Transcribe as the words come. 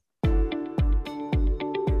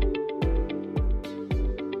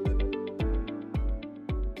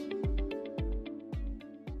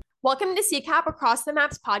Welcome to CCAP Across the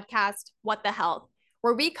Maps podcast, What the Health,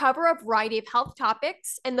 where we cover a variety of health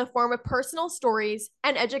topics in the form of personal stories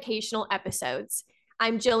and educational episodes.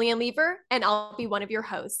 I'm Jillian Lever, and I'll be one of your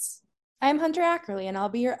hosts. I'm Hunter Ackerley, and I'll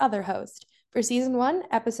be your other host. For Season 1,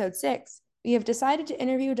 Episode 6, we have decided to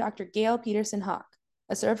interview Dr. Gail Peterson Hock,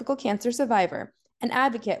 a cervical cancer survivor, an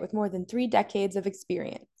advocate with more than 3 decades of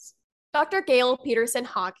experience. Dr. Gail Peterson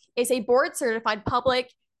Hock is a board-certified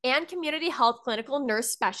public and community health clinical nurse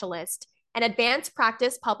specialist and advanced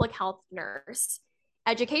practice public health nurse.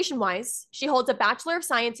 Education-wise, she holds a Bachelor of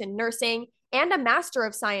Science in Nursing and a Master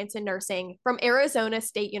of Science in Nursing from Arizona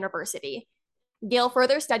State University. Gail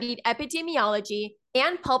further studied epidemiology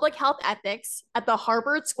and public health ethics at the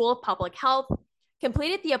Harvard School of Public Health,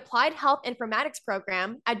 completed the Applied Health Informatics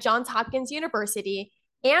program at Johns Hopkins University,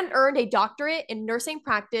 and earned a doctorate in nursing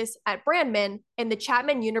practice at Brandman in the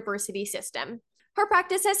Chapman University system. Her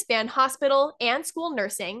practice has spanned hospital and school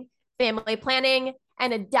nursing, family planning,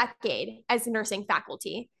 and a decade as nursing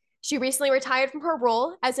faculty. She recently retired from her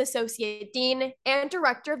role as Associate Dean and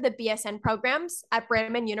Director of the BSN programs at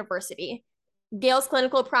Brandman University. Gail's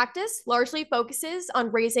clinical practice largely focuses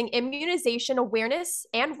on raising immunization awareness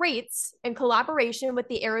and rates in collaboration with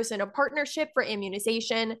the Arizona Partnership for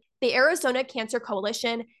Immunization, the Arizona Cancer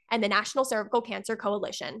Coalition, and the National Cervical Cancer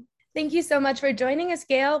Coalition. Thank you so much for joining us,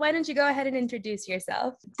 Gail. Why don't you go ahead and introduce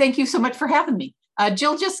yourself? Thank you so much for having me.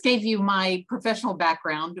 Jill just gave you my professional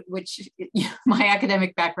background, my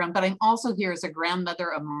academic background, but I'm also here as a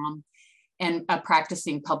grandmother, a mom, and a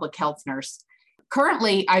practicing public health nurse.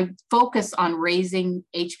 Currently, I focus on raising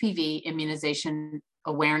HPV immunization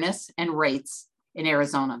awareness and rates in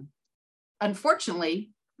Arizona.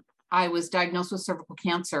 Unfortunately, I was diagnosed with cervical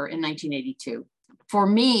cancer in 1982. For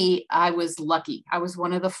me, I was lucky. I was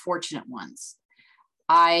one of the fortunate ones.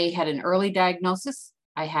 I had an early diagnosis.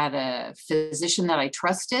 I had a physician that I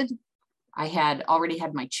trusted. I had already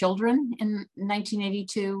had my children in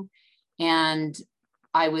 1982, and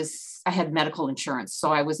I had medical insurance. So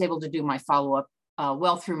I was able to do my follow-up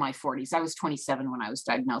well through my 40s. I was 27 when I was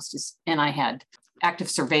diagnosed, and I had active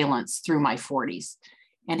surveillance through my 40s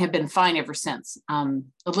and have been fine ever since. A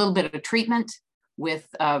little bit of treatment with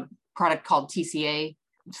a product called TCA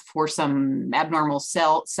for some abnormal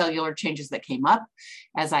cellular changes that came up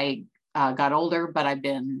as I got older, but I've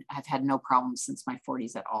had no problems since my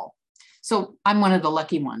 40s at all. So I'm one of the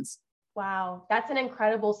lucky ones. Wow, that's an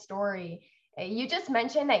incredible story. You just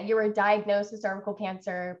mentioned that you were diagnosed with cervical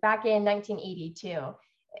cancer back in 1982.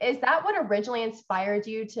 Is that what originally inspired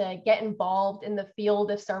you to get involved in the field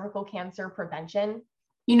of cervical cancer prevention?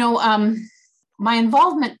 My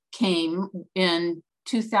involvement came in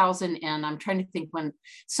 2000, and I'm trying to think when.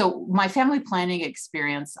 So my family planning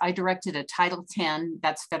experience, I directed a Title X,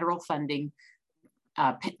 that's federal funding,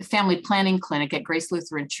 family planning clinic at Grace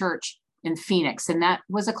Lutheran Church in Phoenix. And that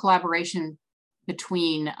was a collaboration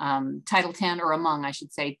between Title X, or among, I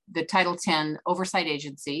should say, the Title X Oversight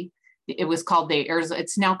Agency.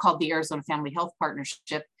 It's now called the Arizona Family Health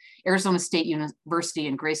Partnership, Arizona State University,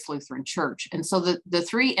 and Grace Lutheran Church. And so the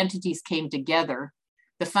 3 entities came together.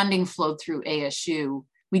 The funding flowed through ASU.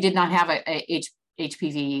 We did not have a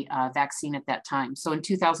HPV vaccine at that time. So in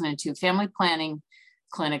 2002, family planning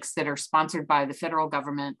clinics that are sponsored by the federal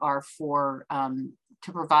government are for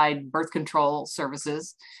to provide birth control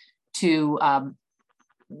services to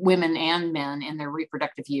women and men in their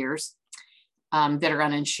reproductive years that are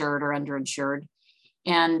uninsured or underinsured.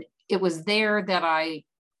 And it was there that I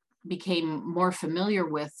became more familiar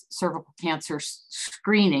with cervical cancer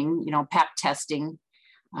screening, PAP testing.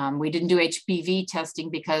 We didn't do HPV testing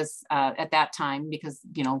because at that time,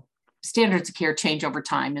 standards of care change over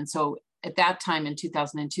time. And so at that time in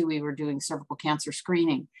 2002, we were doing cervical cancer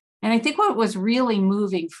screening. And I think what was really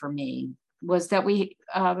moving for me was that we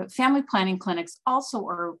family planning clinics also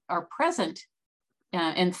are present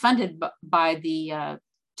and funded by the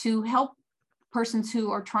to help persons who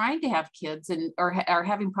are trying to have kids and are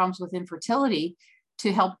having problems with infertility,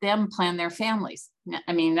 to help them plan their families.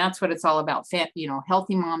 I mean, that's what it's all about.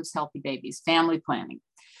 Healthy moms, healthy babies, family planning.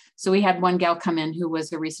 So we had one gal come in who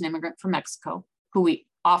was a recent immigrant from Mexico, who we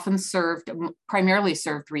often primarily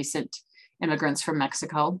served recent immigrants from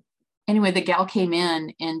Mexico. Anyway, the gal came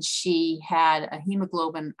in and she had a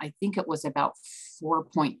hemoglobin, I think it was about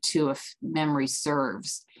 4.2 if memory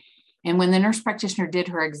serves. And when the nurse practitioner did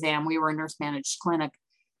her exam, we were a nurse managed clinic.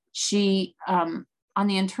 She, on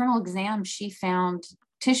the internal exam, she found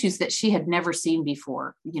tissues that she had never seen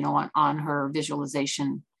before, on her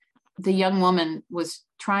visualization. The young woman was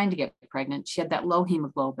trying to get pregnant. She had that low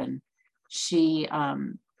hemoglobin. She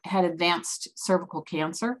had advanced cervical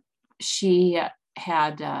cancer. She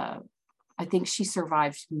had I think she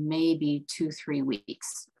survived maybe 2-3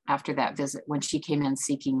 weeks after that visit when she came in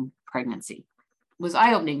seeking pregnancy. It was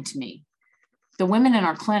eye-opening to me. The women in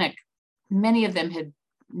our clinic, many of them had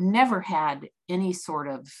never had any sort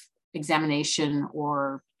of examination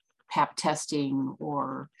or pap testing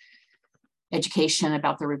or education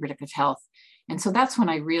about their reproductive health. And so that's when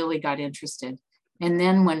I really got interested. And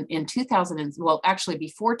then when in 2000, well, actually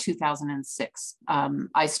before 2006,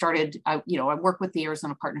 I started, I worked with the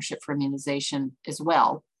Arizona Partnership for Immunization as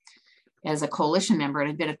well as a coalition member.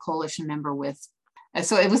 And I've been a coalition member with,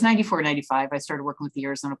 so it was 94, 95. I started working with the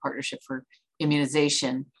Arizona Partnership for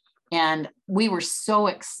Immunization. And we were so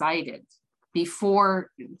excited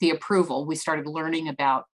before the approval. We started learning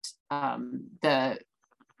about the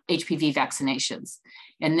HPV vaccinations.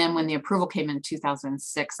 And then when the approval came in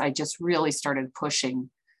 2006, I just really started pushing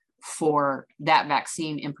for that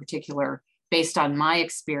vaccine in particular, based on my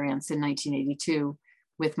experience in 1982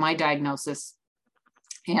 with my diagnosis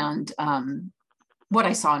and what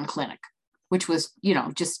I saw in clinic, which was,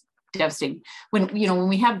 just devastating. When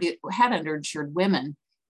we had underinsured women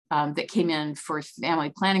that came in for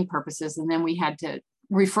family planning purposes, and then we had to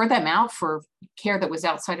refer them out for care that was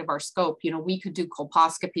outside of our scope. We could do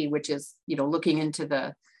colposcopy, which is, looking into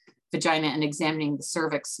the vagina and examining the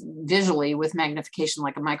cervix visually with magnification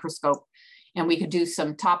like a microscope. And we could do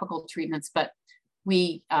some topical treatments, but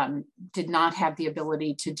we did not have the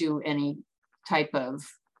ability to do any type of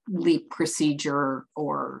LEAP procedure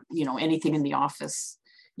or, anything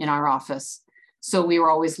in our office. So we were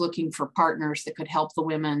always looking for partners that could help the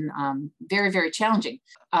women. Very, very challenging.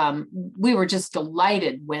 We were just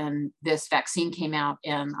delighted when this vaccine came out,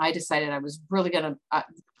 and I decided I was really going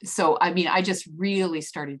to. I just really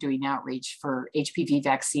started doing outreach for HPV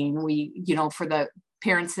vaccine. We, for the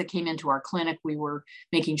parents that came into our clinic, we were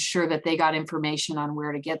making sure that they got information on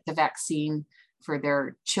where to get the vaccine for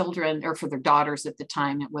their children or for their daughters at the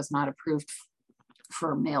time. It was not approved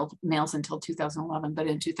for males until 2011, but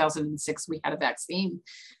in 2006 we had a vaccine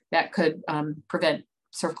that could prevent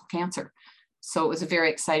cervical cancer. So it was a very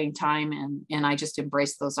exciting time, and I just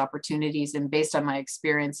embraced those opportunities. And based on my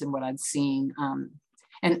experience and what I'd seen,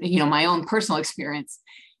 and my own personal experience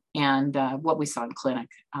and what we saw in clinic,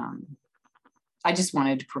 I just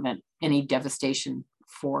wanted to prevent any devastation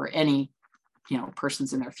for any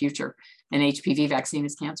persons in their future. And HPV vaccine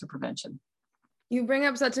is cancer prevention. You bring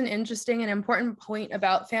up such an interesting and important point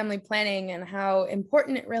about family planning and how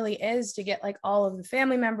important it really is to get all of the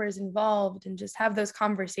family members involved and just have those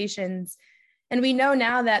conversations. And we know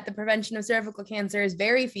now that the prevention of cervical cancer is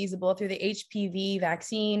very feasible through the HPV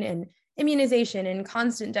vaccine and immunization and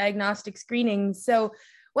constant diagnostic screening. So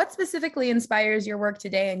what specifically inspires your work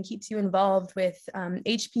today and keeps you involved with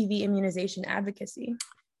HPV immunization advocacy?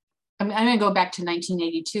 I'm going to go back to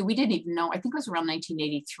 1982. We didn't even know, I think it was around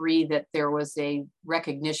 1983 that there was a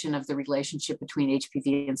recognition of the relationship between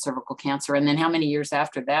HPV and cervical cancer. And then how many years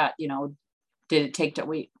after that, did it take till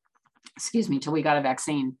we got a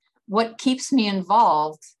vaccine? What keeps me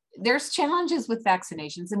involved, there's challenges with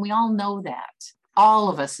vaccinations, and we all know that. All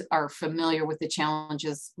of us are familiar with the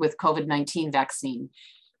challenges with COVID-19 vaccine.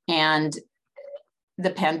 And the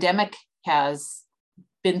pandemic has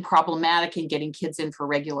been problematic in getting kids in for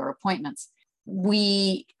regular appointments.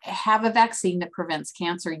 We have a vaccine that prevents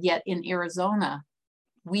cancer, yet in Arizona,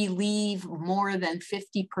 we leave more than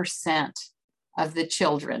 50% of the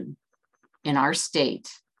children in our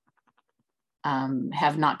state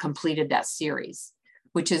have not completed that series,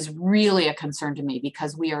 which is really a concern to me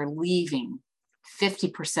because we are leaving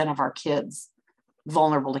 50% of our kids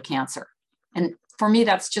vulnerable to cancer. And for me,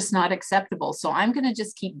 that's just not acceptable. So I'm going to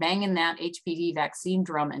just keep banging that HPV vaccine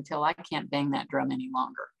drum until I can't bang that drum any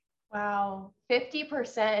longer. Wow,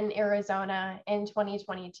 50% in Arizona in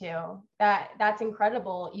 2022. That's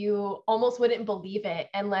incredible. You almost wouldn't believe it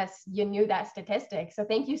unless you knew that statistic. So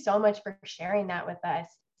thank you so much for sharing that with us.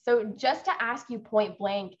 So just to ask you point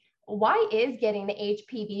blank, why is getting the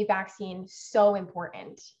HPV vaccine so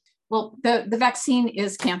important? Well, the vaccine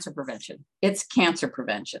is cancer prevention. It's cancer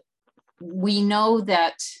prevention. We know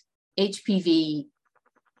that HPV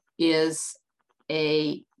is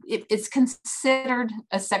it's considered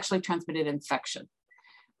a sexually transmitted infection,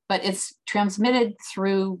 but it's transmitted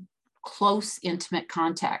through close, intimate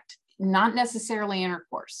contact, not necessarily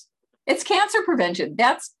intercourse. It's cancer prevention.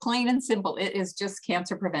 That's plain and simple. It is just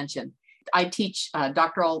cancer prevention. I teach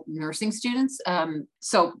doctoral nursing students.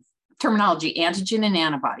 So terminology, antigen and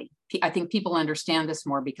antibody. I think people understand this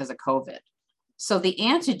more because of COVID. So the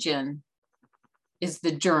antigen is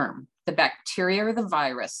the germ, the bacteria or the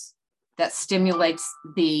virus that stimulates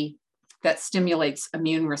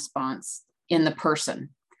immune response in the person,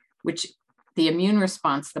 which the immune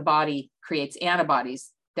response, the body creates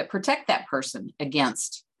antibodies that protect that person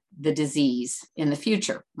against the disease in the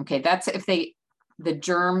future. Okay, that's if the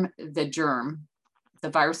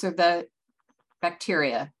virus or the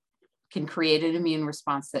bacteria can create an immune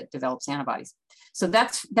response that develops antibodies. So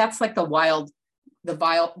that's like the wild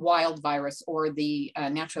virus or the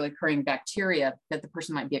naturally occurring bacteria that the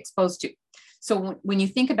person might be exposed to. So when you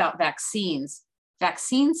think about vaccines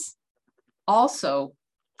also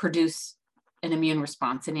produce an immune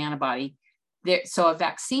response, an antibody. So a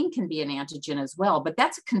vaccine can be an antigen as well, but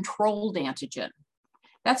that's a controlled antigen.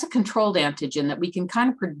 That's a controlled antigen that we can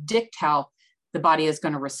kind of predict how the body is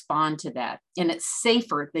going to respond to that. And it's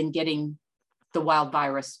safer than getting the wild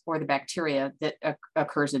virus or the bacteria that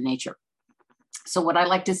occurs in nature. So what I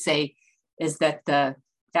like to say is that the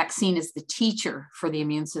vaccine is the teacher for the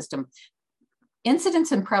immune system.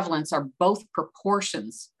 Incidence and prevalence are both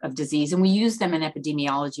proportions of disease, and we use them in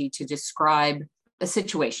epidemiology to describe a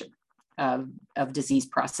situation of disease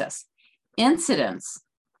process. Incidence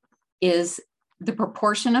is the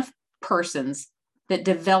proportion of persons that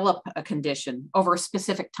develop a condition over a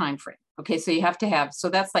specific time frame. Okay, so you have to have, so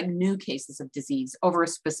that's like new cases of disease over a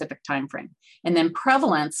specific time frame. And then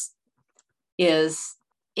prevalence is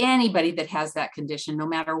anybody that has that condition, no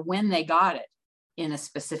matter when they got it, in a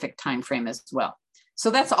specific time frame as well.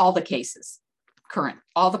 So that's all the cases,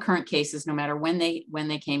 all the current cases, no matter when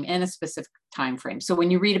they came in a specific time frame. So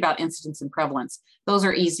when you read about incidence and prevalence, those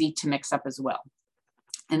are easy to mix up as well.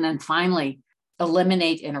 And then finally,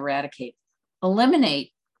 eliminate and eradicate.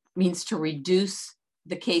 Eliminate means to reduce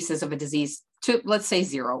the cases of a disease to, let's say,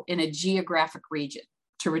 0 in a geographic region,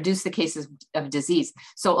 to reduce the cases of disease.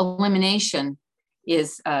 So elimination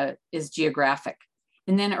is geographic.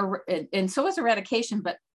 And then, and so is eradication,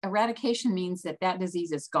 but eradication means that that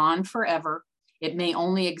disease is gone forever. It may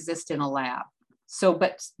only exist in a lab. So,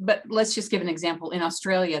 but let's just give an example. In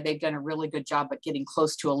Australia, they've done a really good job at getting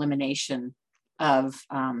close to elimination of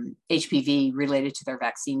HPV related to their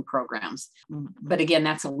vaccine programs. But again,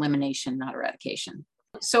 that's elimination, not eradication.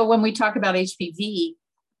 So when we talk about HPV,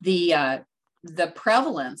 the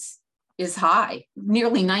prevalence is high.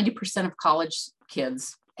 Nearly 90% of college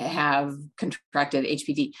kids have contracted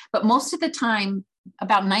HPV, but most of the time,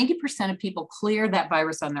 about 90% of people clear that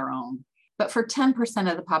virus on their own. But for 10%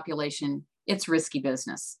 of the population, it's risky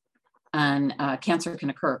business and cancer can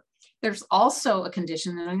occur. There's also a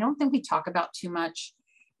condition that I don't think we talk about too much.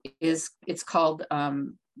 It's called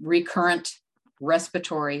recurrent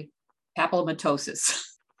respiratory papillomatosis.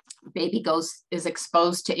 Baby is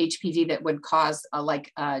exposed to HPV that would cause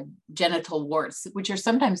genital warts, which are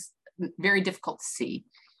sometimes very difficult to see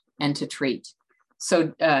and to treat.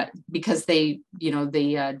 So because the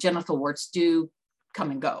genital warts do come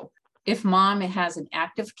and go. If mom has an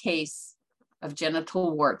active case of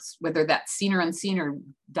genital warts, whether that's seen or unseen or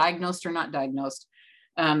diagnosed or not diagnosed,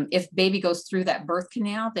 if baby goes through that birth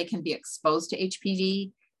canal, they can be exposed to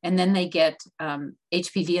HPV, and then they get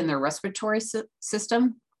HPV in their respiratory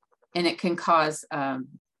system, and it can cause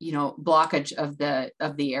blockage of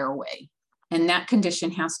the airway. And that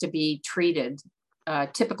condition has to be treated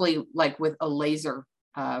typically like with a laser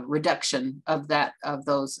reduction of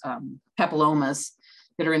those papillomas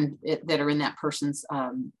that are in that person's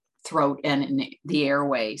throat and in the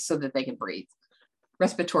airway so that they can breathe.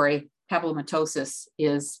 Respiratory papillomatosis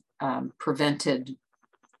is prevented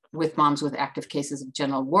with moms with active cases of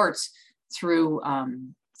genital warts through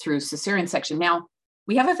cesarean section. Now,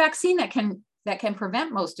 we have a vaccine that can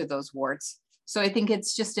prevent most of those warts. So I think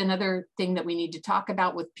it's just another thing that we need to talk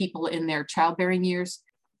about with people in their childbearing years.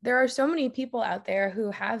 There are so many people out there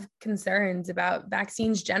who have concerns about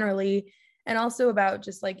vaccines generally, and also about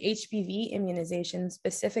just like HPV immunization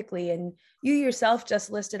specifically. And you yourself just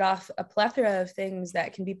listed off a plethora of things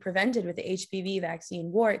that can be prevented with the HPV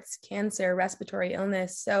vaccine: warts, cancer, respiratory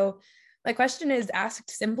illness. So my question is asked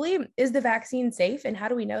simply, is the vaccine safe, and how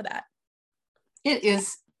do we know that? It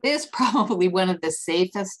is probably one of the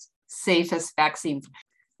safest vaccines.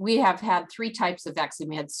 We have had 3 types of vaccine.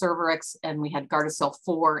 We had Cervarix and we had Gardasil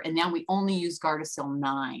 4, and now we only use Gardasil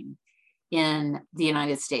 9 in the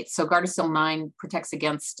United States. So Gardasil 9 protects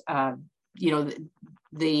against, what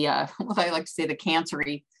I like to say, the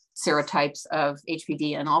cancery serotypes of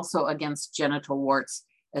HPV, and also against genital warts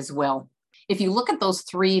as well. If you look at those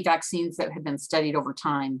 3 vaccines that have been studied over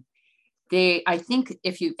time, I think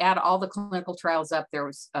if you add all the clinical trials up, there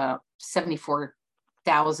was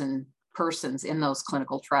 74,000 persons in those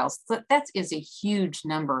clinical trials. That is a huge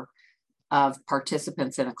number of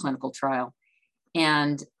participants in a clinical trial.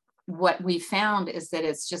 And what we found is that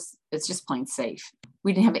it's just plain safe.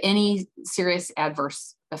 We didn't have any serious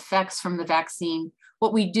adverse effects from the vaccine.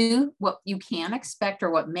 What you can expect, or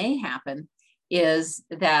what may happen, is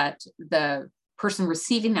that the person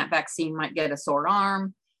receiving that vaccine might get a sore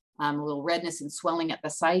arm, a little redness and swelling at the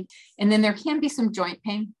site. And then there can be some joint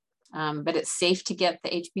pain, but it's safe to get the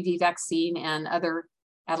HPV vaccine and other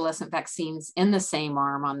adolescent vaccines in the same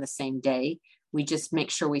arm on the same day. We just make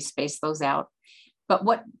sure we space those out. But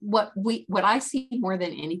what I see more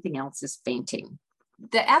than anything else is fainting.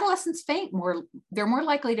 The adolescents faint more, they're more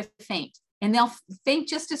likely to faint. And they'll faint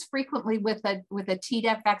just as frequently with a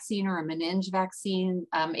Tdap vaccine or a meninge vaccine.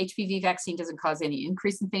 HPV vaccine doesn't cause any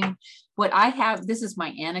increase in fainting. This is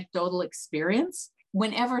my anecdotal experience.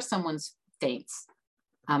 Whenever someone faints,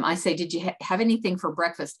 I say, did you have anything for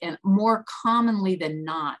breakfast? And more commonly than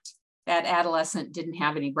not, that adolescent didn't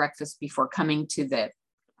have any breakfast before coming to the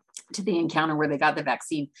encounter where they got the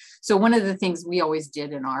vaccine. So one of the things we always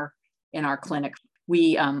did in our clinic,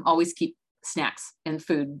 we always keep snacks and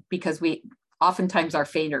food, because oftentimes our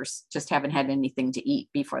fainters just haven't had anything to eat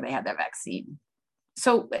before they had that vaccine.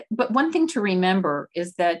 So, but one thing to remember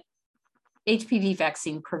is that HPV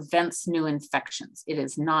vaccine prevents new infections. It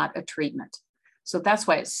is not a treatment. So that's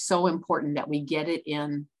why it's so important that we get it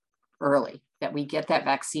in early, that we get that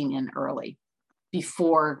vaccine in early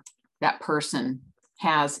before that person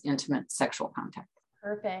has intimate sexual contact.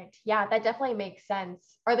 Perfect. Yeah, that definitely makes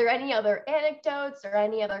sense. Are there any other anecdotes or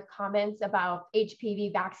any other comments about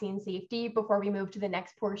HPV vaccine safety before we move to the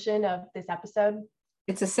next portion of this episode?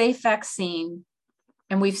 It's a safe vaccine,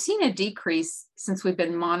 and we've seen a decrease since we've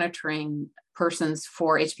been monitoring persons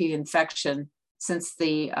for HPV infection since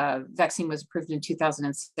the vaccine was approved in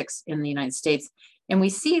 2006 in the United States. And we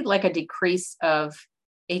see like a decrease of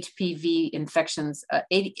HPV infections,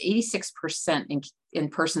 86% in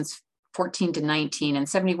persons 14 to 19 and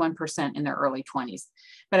 71% in their early 20s.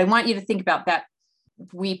 But I want you to think about that.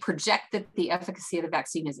 We project that the efficacy of the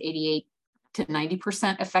vaccine is 88 to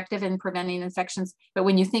 90% effective in preventing infections. But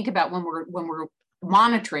when you think about when we're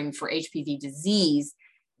monitoring for HPV disease,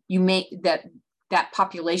 that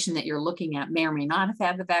population that you're looking at may or may not have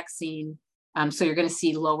had the vaccine. So you're going to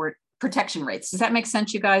see lower protection rates. Does that make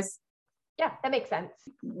sense, you guys? Yeah, that makes sense.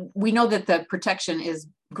 We know that the protection is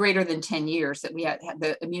greater than 10 years, that we have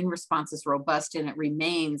the immune response is robust and it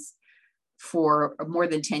remains for more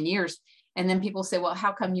than 10 years. And then people say, well,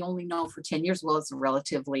 how come you only know for 10 years? Well, it's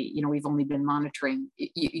relatively, we've only been monitoring.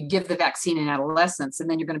 You give the vaccine in adolescence, and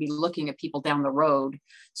then you're going to be looking at people down the road.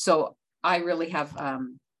 So I really have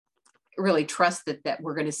really trust that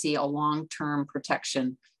we're going to see a long-term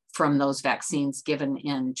protection from those vaccines given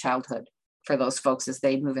in childhood for those folks as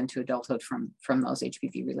they move into adulthood from those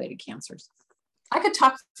HPV-related cancers. I could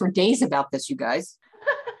talk for days about this, you guys.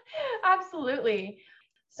 Absolutely.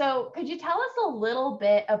 So could you tell us a little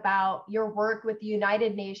bit about your work with the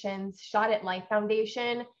United Nations Shot at Life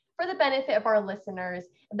Foundation? For the benefit of our listeners,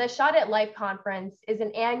 the Shot at Life conference is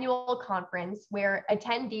an annual conference where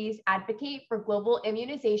attendees advocate for global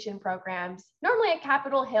immunization programs, normally at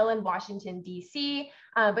Capitol Hill in Washington, D.C.,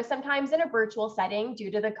 but sometimes in a virtual setting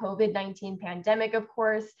due to the COVID-19 pandemic, of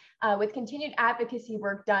course, with continued advocacy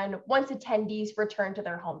work done once attendees return to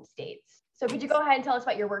their home states. So could you go ahead and tell us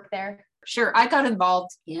about your work there? Sure. I got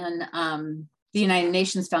involved in the United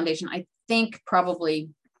Nations Foundation, I think probably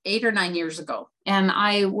 8 or 9 years ago. And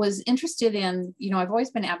I was interested in, I've always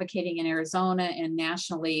been advocating in Arizona and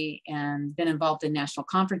nationally and been involved in national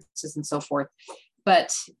conferences and so forth.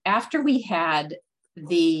 But after we had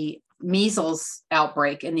the measles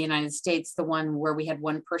outbreak in the United States, the one where we had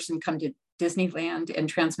one person come to Disneyland and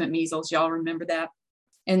transmit measles, y'all remember that?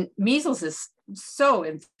 And measles is so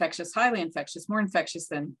infectious, highly infectious, more infectious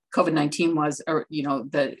than COVID-19 was, or,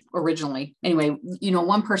 originally. Anyway,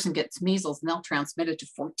 one person gets measles and they'll transmit it to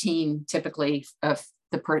 14, typically,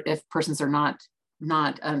 if persons are not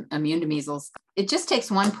immune to measles. It just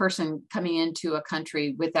takes one person coming into a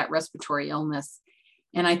country with that respiratory illness.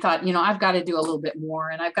 And I thought, I've got to do a little bit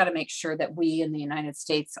more, and I've got to make sure that we in the United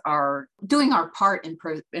States are doing our part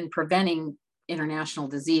in preventing international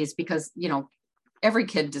disease, because, every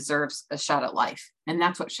kid deserves a shot at life. And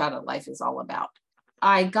that's what Shot at Life is all about.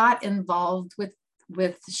 I got involved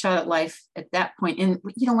with Shot at Life at that point. And,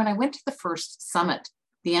 when I went to the first summit,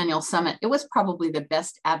 the annual summit, it was probably the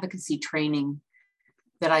best advocacy training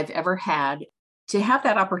that I've ever had. To have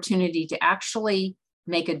that opportunity to actually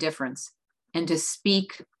make a difference and to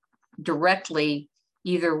speak directly,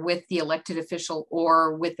 either with the elected official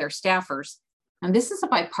or with their staffers. And this is a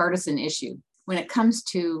bipartisan issue when it comes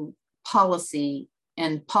to policy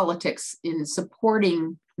and politics in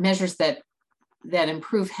supporting measures that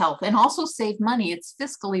improve health and also save money. It's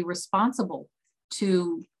fiscally responsible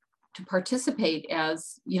to participate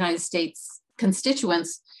as United States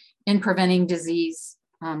constituents in preventing disease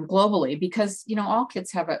globally, because, all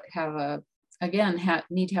kids need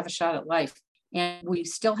to have a shot at life. And we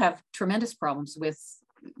still have tremendous problems with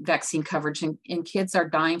vaccine coverage, and kids are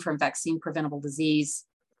dying from vaccine preventable disease.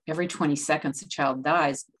 Every 20 seconds, a child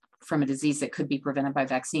dies from a disease that could be prevented by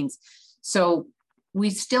vaccines. So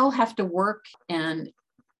we still have to work, and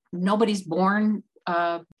nobody's born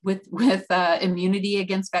with immunity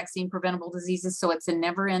against vaccine preventable diseases. So it's a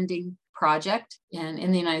never ending project. And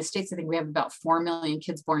in the United States, I think we have about 4 million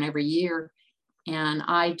kids born every year. And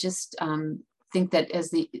I just think that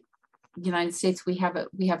as the United States, we have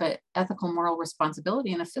an ethical, moral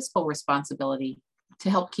responsibility and a fiscal responsibility to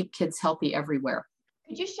help keep kids healthy everywhere.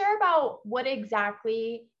 Could you share about what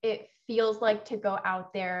exactly it feels like to go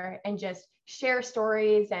out there and just share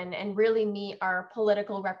stories and really meet our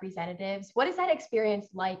political representatives? What is that experience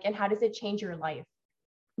like, and how does it change your life?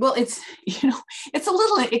 Well,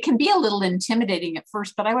 it can be a little intimidating at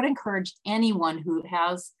first, but I would encourage anyone who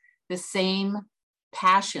has the same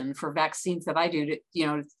passion for vaccines that I do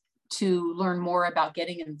to learn more about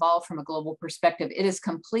getting involved from a global perspective. It is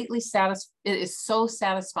it is so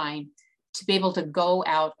satisfying to be able to go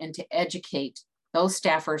out and to educate those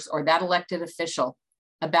staffers or that elected official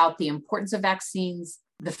about the importance of vaccines,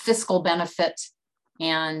 the fiscal benefit,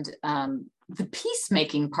 and the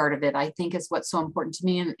peacemaking part of it, I think, is what's so important to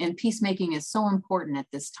me. And peacemaking is so important at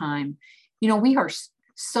this time. We are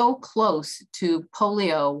so close to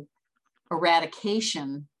polio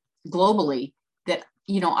eradication globally that,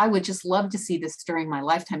 I would just love to see this during my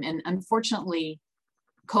lifetime. And unfortunately,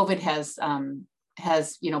 COVID has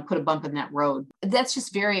put a bump in that road. That's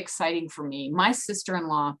just very exciting for me. My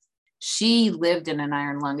sister-in-law, she lived in an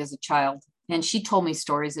iron lung as a child, and she told me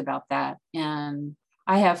stories about that. And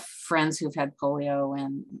I have friends who've had polio,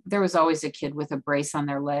 and there was always a kid with a brace on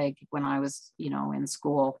their leg when I was, in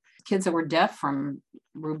school. Kids that were deaf from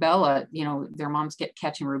rubella, their moms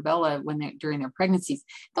catching rubella during their pregnancies.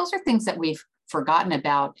 Those are things that we've forgotten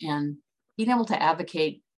about, and being able to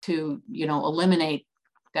advocate to, eliminate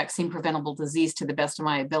vaccine preventable disease to the best of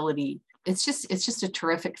my ability. It's just a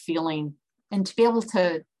terrific feeling. And to be able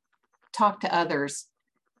to talk to others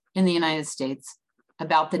in the United States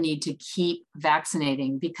about the need to keep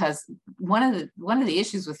vaccinating, because one of the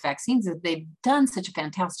issues with vaccines is they've done such a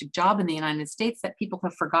fantastic job in the United States that people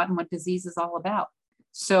have forgotten what disease is all about.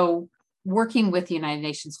 So working with the United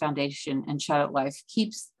Nations Foundation and Shot at Life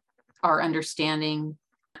keeps our understanding,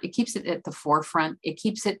 it keeps it at the forefront, it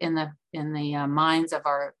keeps it in the minds of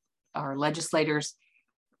our legislators,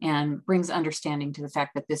 and brings understanding to the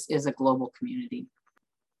fact that this is a global community.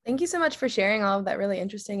 Thank you so much for sharing all of that really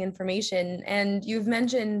interesting information. And you've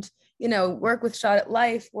mentioned, work with Shot at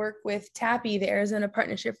Life, work with TAPI, the Arizona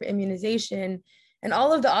Partnership for Immunization, and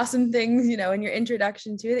all of the awesome things, in your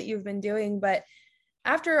introduction too that you've been doing. But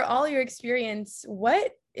after all your experience,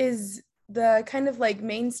 what is the kind of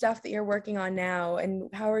main stuff that you're working on now, and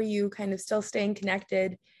how are you kind of still staying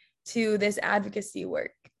connected to this advocacy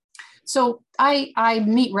work? So I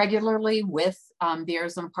meet regularly with the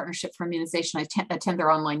Arizona Partnership for Immunization. I attend their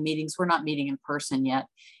online meetings. We're not meeting in person yet.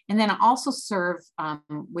 And then I also serve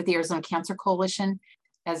with the Arizona Cancer Coalition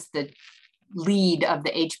as the lead of the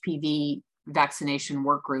HPV vaccination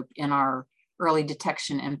work group in our early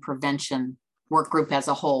detection and prevention work group as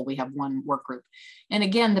a whole. We have one work group. And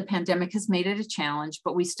again, the pandemic has made it a challenge,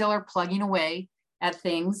 but we still are plugging away at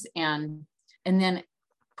things. And then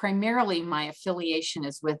primarily my affiliation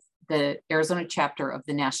is with the Arizona chapter of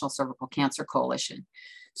the National Cervical Cancer Coalition.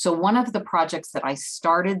 So one of the projects that I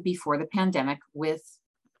started before the pandemic with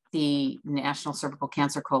the National Cervical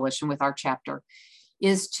Cancer Coalition, with our chapter,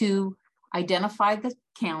 is to identify the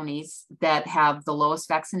counties that have the lowest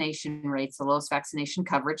vaccination rates, the lowest vaccination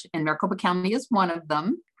coverage, and Maricopa County is one of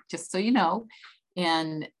them, just so you know,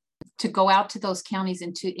 and to go out to those counties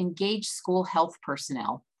and to engage school health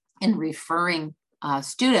personnel in referring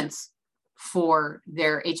students for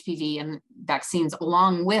their HPV and vaccines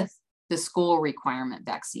along with the school requirement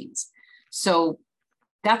vaccines. So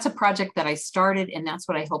that's a project that I started, and that's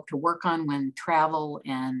what I hope to work on when travel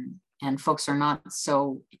and folks are not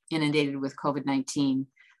so inundated with COVID-19.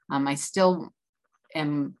 I still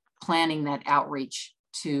am planning that outreach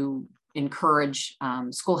to encourage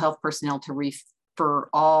school health personnel to refer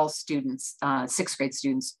all students, sixth grade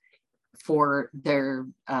students, for their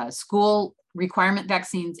school requirement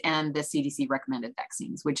vaccines and the CDC recommended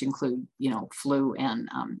vaccines, which include, flu and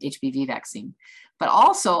HPV vaccine. But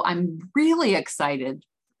also, I'm really excited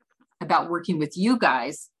about working with you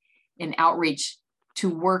guys in outreach to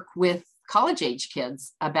work with college age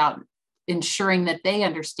kids about ensuring that they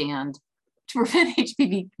understand prevent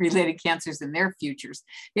HPV-related cancers in their futures.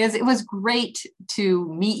 Because it was great to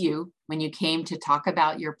meet you when you came to talk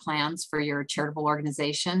about your plans for your charitable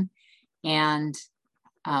organization and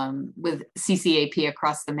with CCAP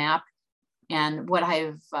across the map. And what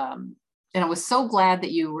and I was so glad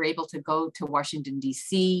that you were able to go to Washington,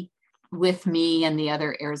 D.C. with me and the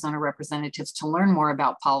other Arizona representatives to learn more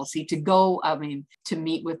about policy, to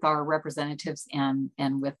meet with our representatives and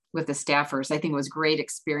with the staffers. I think it was a great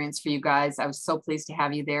experience for you guys. I was so pleased to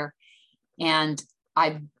have you there. And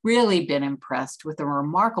I've really been impressed with the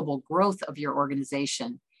remarkable growth of your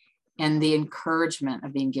organization and the encouragement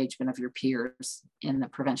of the engagement of your peers in the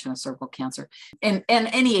prevention of cervical cancer and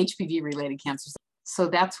any HPV related cancers. So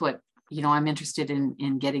that's what, I'm interested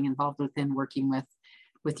in getting involved with and working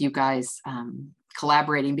with you guys,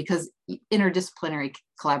 collaborating, because interdisciplinary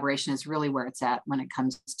collaboration is really where it's at when it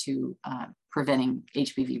comes to preventing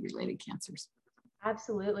HPV related cancers.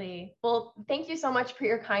 Absolutely. Well, thank you so much for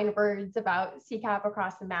your kind words about CCAP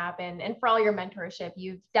across the map and for all your mentorship.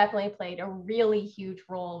 You've definitely played a really huge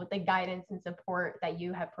role with the guidance and support that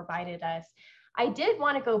you have provided us. I did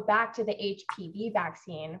want to go back to the HPV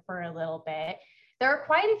vaccine for a little bit. There are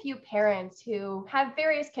quite a few parents who have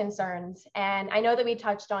various concerns, and I know that we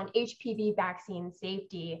touched on HPV vaccine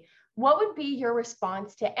safety. What would be your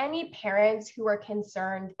response to any parents who are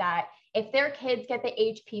concerned that if their kids get the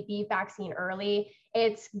HPV vaccine early,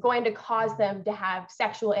 it's going to cause them to have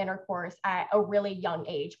sexual intercourse at a really young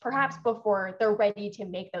age, perhaps before they're ready to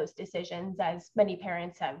make those decisions, as many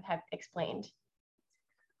parents have explained?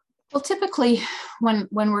 Well, typically when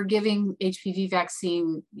we're giving HPV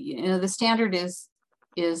vaccine, the standard is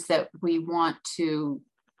that we want to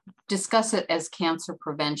discuss it as cancer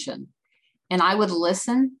prevention. And I would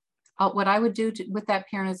listen. What I would do with that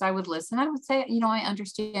parent is I would listen. I would say, I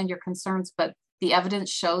understand your concerns, but the evidence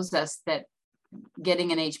shows us that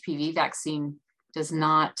getting an HPV vaccine does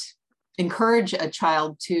not encourage a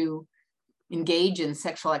child to engage in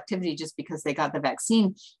sexual activity just because they got the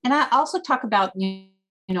vaccine. And I also talk about,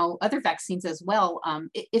 other vaccines as well.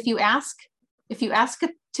 If you ask a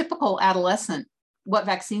typical adolescent what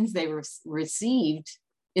vaccines they received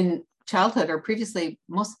in childhood or previously,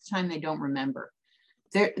 most of the time they don't remember.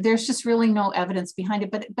 There's just really no evidence behind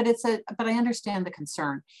it, but I understand the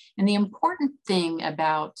concern. And the important thing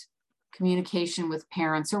about communication with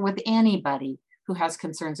parents or with anybody who has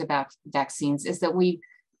concerns about vaccines is that we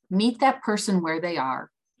meet that person where they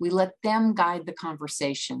are. We let them guide the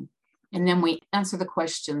conversation, and then we answer the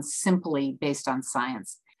questions simply based on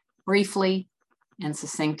science, briefly and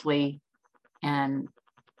succinctly, and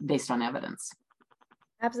based on evidence.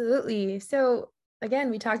 Absolutely. So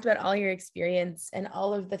again, we talked about all your experience and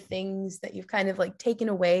all of the things that you've kind of taken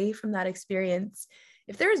away from that experience.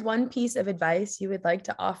 If there is one piece of advice you would like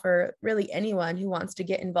to offer really anyone who wants to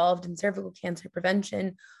get involved in cervical cancer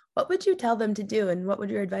prevention, what would you tell them to do, and what would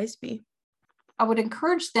your advice be? I would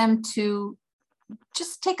encourage them to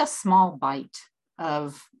just take a small bite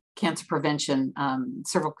of cancer prevention,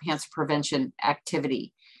 cervical cancer prevention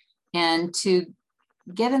activity, and to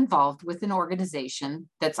get involved with an organization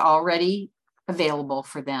that's already available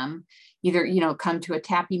for them. Either, come to a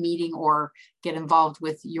TAPI meeting or get involved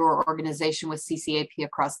with your organization with CCAP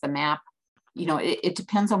across the map. It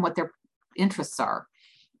depends on what their interests are.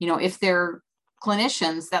 If they're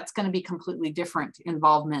clinicians, that's going to be completely different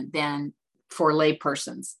involvement than for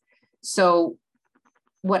laypersons. So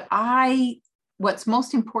what's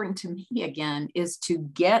most important to me, again, is to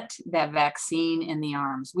get that vaccine in the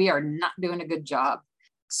arms. We are not doing a good job.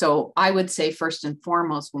 So I would say, first and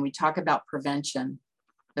foremost, when we talk about prevention,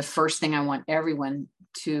 the first thing I want everyone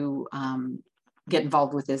to get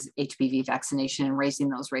involved with is HPV vaccination and raising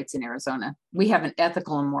those rates in Arizona. We have an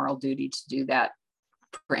ethical and moral duty to do that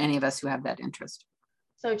for any of us who have that interest.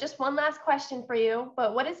 So just one last question for you,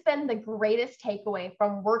 but what has been the greatest takeaway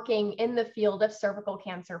from working in the field of cervical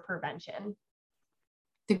cancer prevention?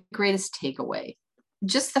 The greatest takeaway,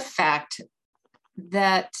 just the fact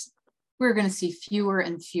that we're going to see fewer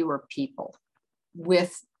and fewer people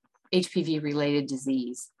with HPV related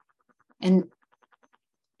disease. And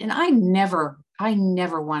I never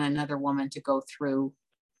want another woman to go through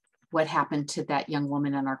what happened to that young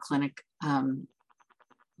woman in our clinic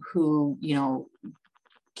who,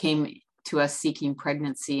 came to us seeking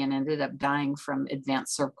pregnancy and ended up dying from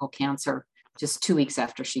advanced cervical cancer just 2 weeks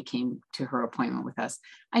after she came to her appointment with us.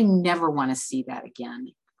 I never want to see that again.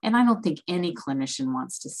 And I don't think any clinician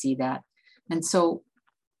wants to see that. And so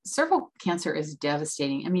cervical cancer is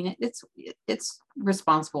devastating. I mean, it's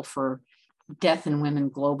responsible for death in women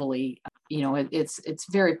globally. It's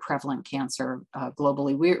very prevalent cancer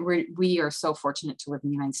globally. We are so fortunate to live in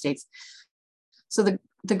the United States. So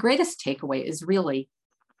the greatest takeaway is really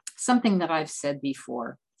something that I've said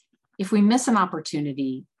before. If we miss an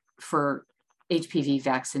opportunity for HPV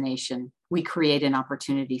vaccination, we create an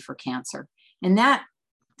opportunity for cancer. And that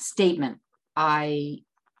statement I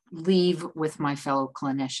leave with my fellow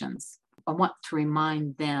clinicians. I want to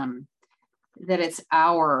remind them that it's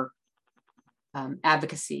our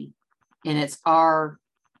advocacy and it's our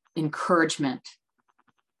encouragement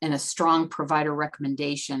and a strong provider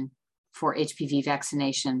recommendation for HPV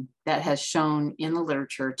vaccination that has shown in the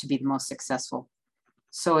literature to be the most successful.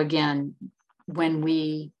 So again, when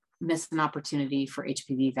we miss an opportunity for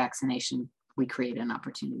HPV vaccination, we create an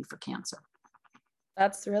opportunity for cancer.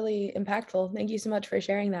 That's really impactful. Thank you so much for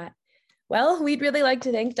sharing that. Well, we'd really like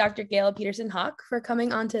to thank Dr. Gail Peterson Hock for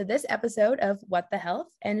coming onto this episode of What the Health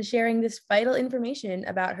and sharing this vital information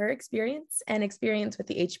about her experience with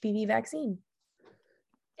the HPV vaccine.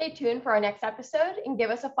 Stay tuned for our next episode and give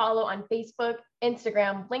us a follow on Facebook,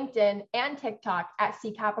 Instagram, LinkedIn, and TikTok at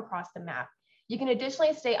CCAP Across the Map. You can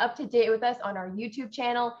additionally stay up to date with us on our YouTube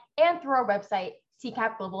channel and through our website,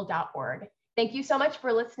 ccapglobal.org. Thank you so much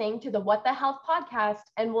for listening to the What the Health podcast,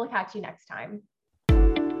 and we'll catch you next time.